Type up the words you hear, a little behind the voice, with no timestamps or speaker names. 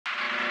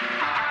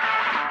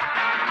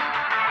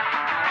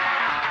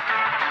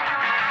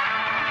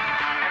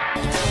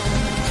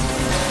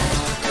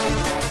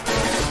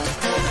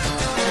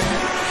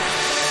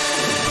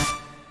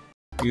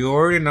You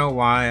already know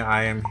why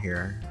I am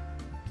here.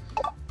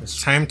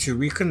 It's time to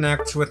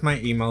reconnect with my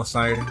emo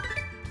side.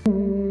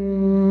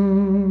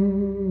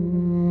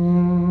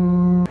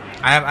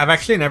 I've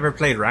actually never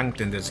played ranked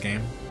in this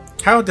game.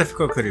 How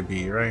difficult could it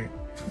be, right?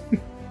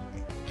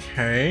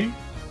 Okay.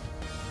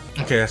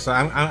 Okay, so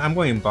I'm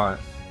going bot.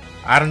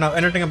 I don't know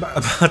anything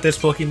about this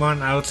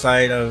Pokemon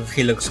outside of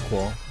he looks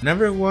cool.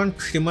 Everyone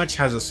pretty much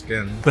has a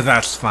skin, but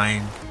that's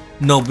fine.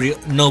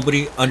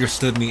 Nobody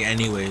understood me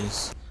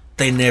anyways.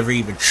 They never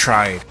even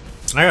tried.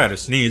 I gotta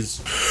sneeze.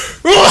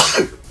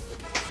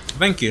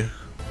 Thank you.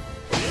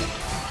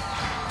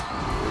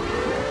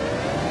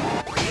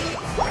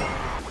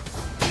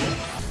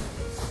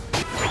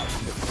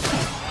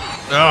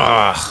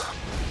 Ugh.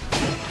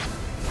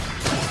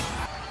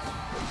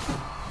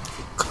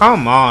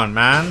 Come on,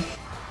 man.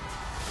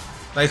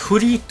 Like, who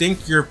do you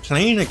think you're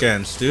playing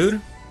against,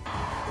 dude?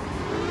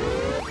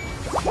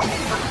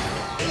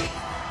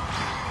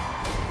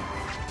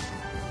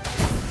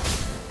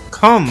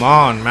 Come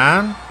on,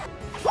 man.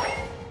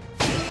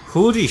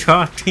 Who do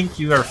y'all think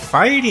you are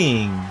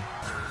fighting?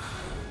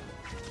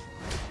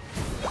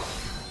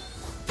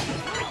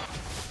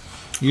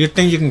 You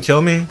think you can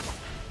kill me?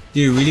 Do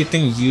you really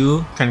think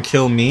you can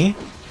kill me?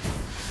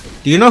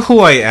 Do you know who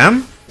I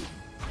am?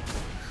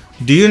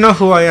 Do you know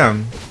who I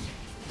am?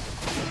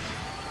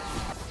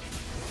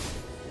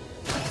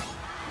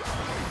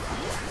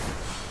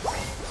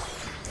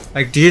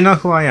 Like, do you know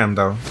who I am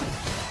though?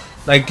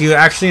 Like, do you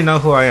actually know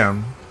who I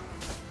am?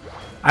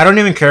 I don't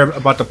even care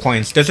about the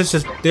points. This is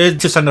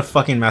just send a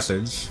fucking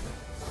message.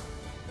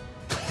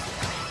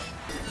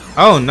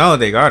 Oh no,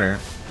 they got it.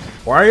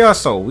 Why are y'all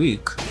so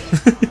weak?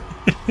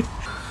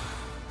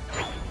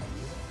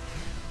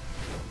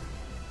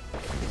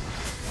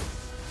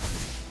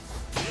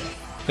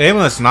 They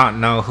must not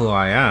know who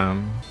I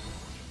am.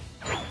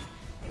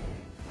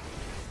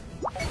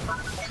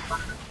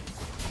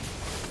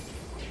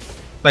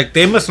 Like,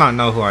 they must not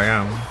know who I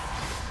am.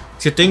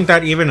 To think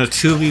that even a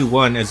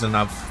 2v1 is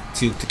enough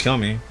to kill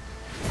me.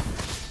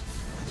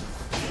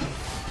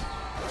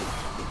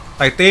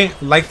 Like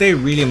they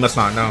really must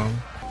not know.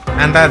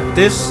 And that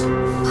this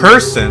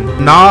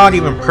person, not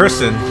even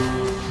person,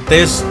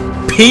 this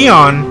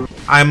peon,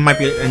 I might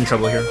be in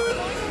trouble here.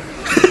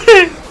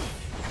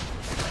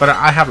 But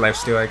I have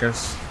lifesteal, I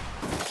guess.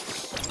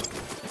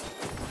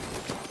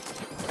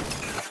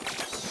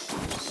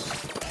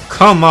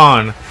 Come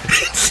on.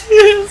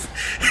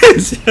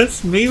 It's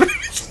just me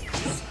versus...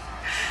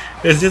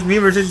 It's just me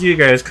versus you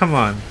guys, come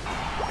on.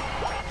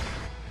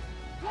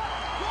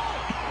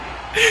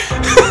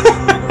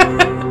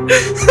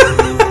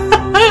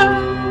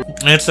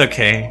 It's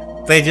okay.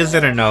 They just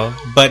didn't know,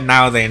 but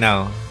now they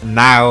know.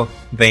 Now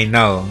they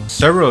know.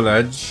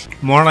 Ceruledge,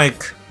 more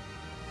like,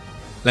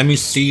 let me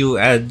see you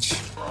edge.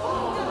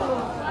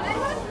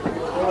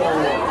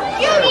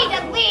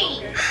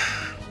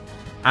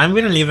 I'm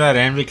gonna leave that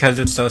in because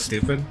it's so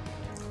stupid.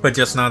 But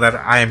just know that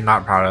I am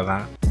not proud of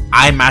that.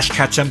 I mash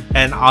catch him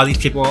and all these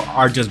people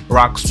are just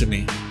Brocks to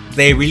me.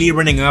 They really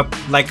running up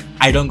like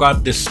I don't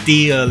got the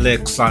steel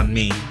licks on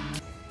me.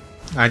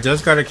 I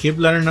just gotta keep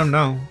letting them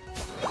know.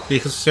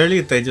 Because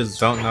surely they just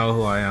don't know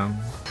who I am.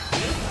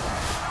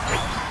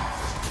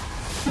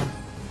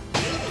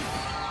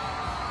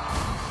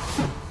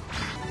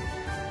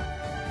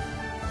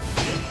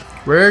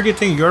 Where do you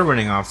think you're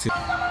running off to?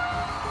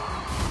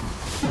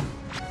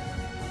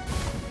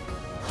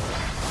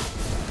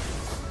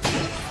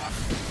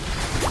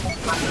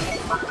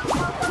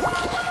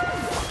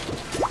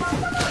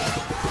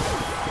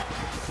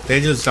 They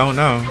just don't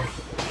know.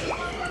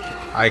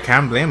 I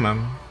can't blame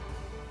them.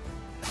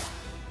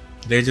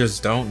 They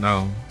just don't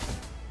know.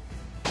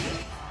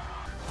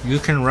 You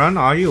can run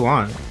all you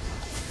want.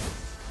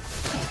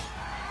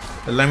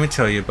 But let me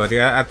tell you,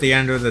 buddy, at the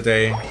end of the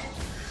day,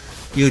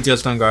 you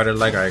just don't got it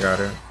like I got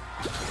it.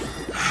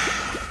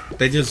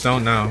 They just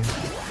don't know.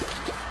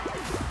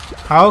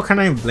 How can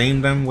I blame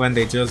them when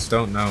they just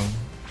don't know?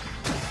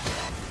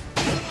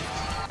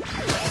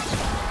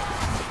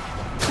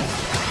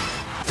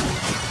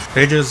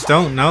 They just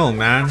don't know,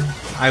 man.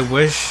 I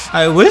wish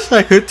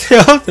I could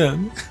tell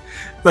them,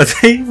 but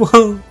they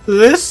won't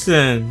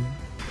listen.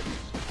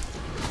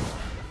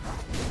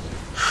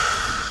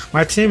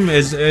 My team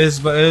is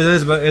about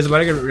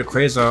to get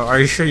crazy. Are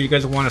you sure you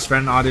guys want to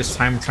spend all this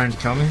time trying to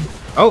kill me?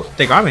 Oh,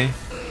 they got me.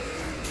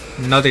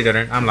 No, they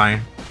didn't. I'm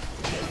lying.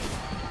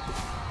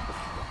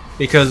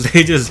 Because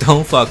they just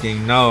don't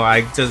fucking know.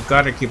 I just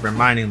gotta keep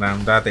reminding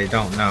them that they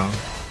don't know.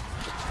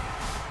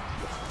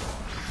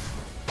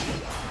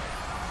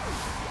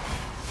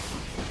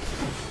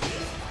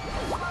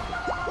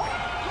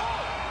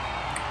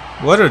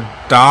 What a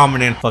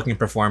dominant fucking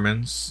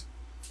performance.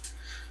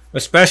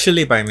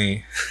 Especially by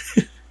me.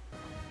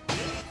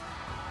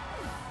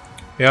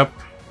 Yep.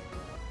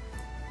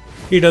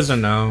 He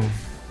doesn't know.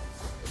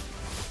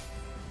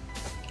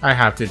 I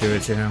have to do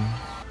it to him.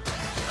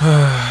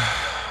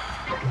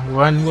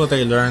 When will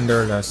they learn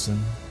their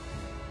lesson?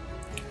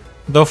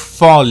 The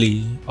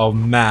folly of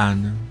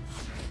man.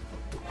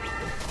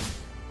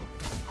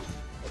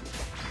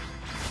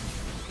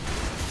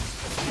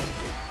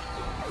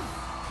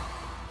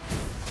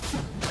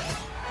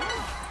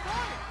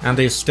 And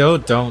they still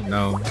don't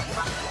know.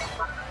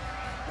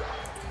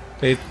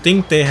 They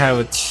think they have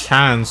a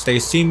chance. They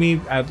see me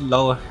at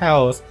low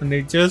health and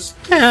they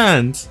just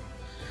can't.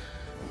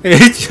 They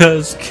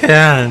just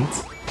can't.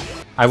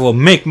 I will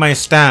make my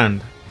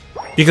stand.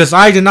 Because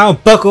I do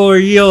not buckle or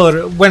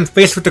yield when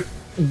faced with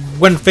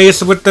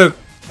the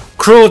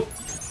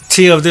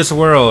cruelty of this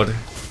world.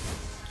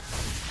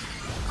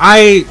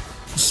 I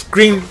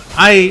scream,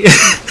 I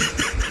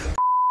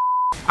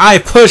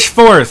push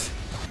forth.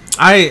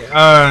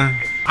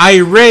 I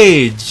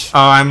rage. Oh,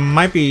 I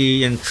might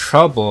be in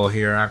trouble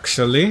here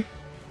actually.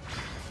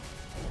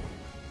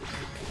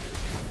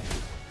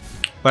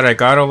 But I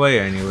got away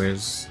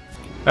anyways.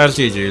 That's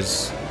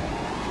GG's.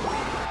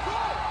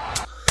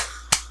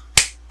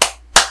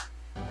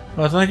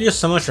 Well, thank you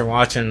so much for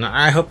watching.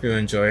 I hope you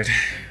enjoyed.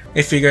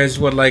 If you guys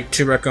would like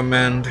to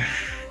recommend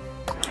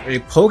a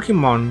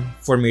Pokemon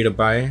for me to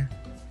buy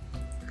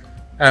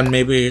and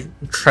maybe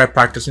try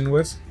practicing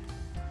with,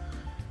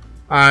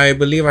 I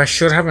believe I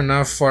should have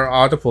enough for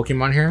all the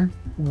Pokemon here.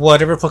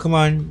 Whatever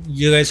Pokemon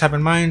you guys have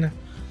in mind,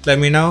 let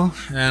me know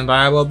and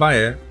I will buy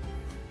it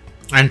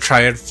and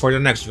try it for the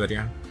next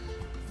video.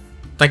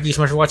 Thank you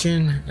so much for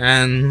watching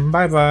and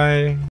bye bye.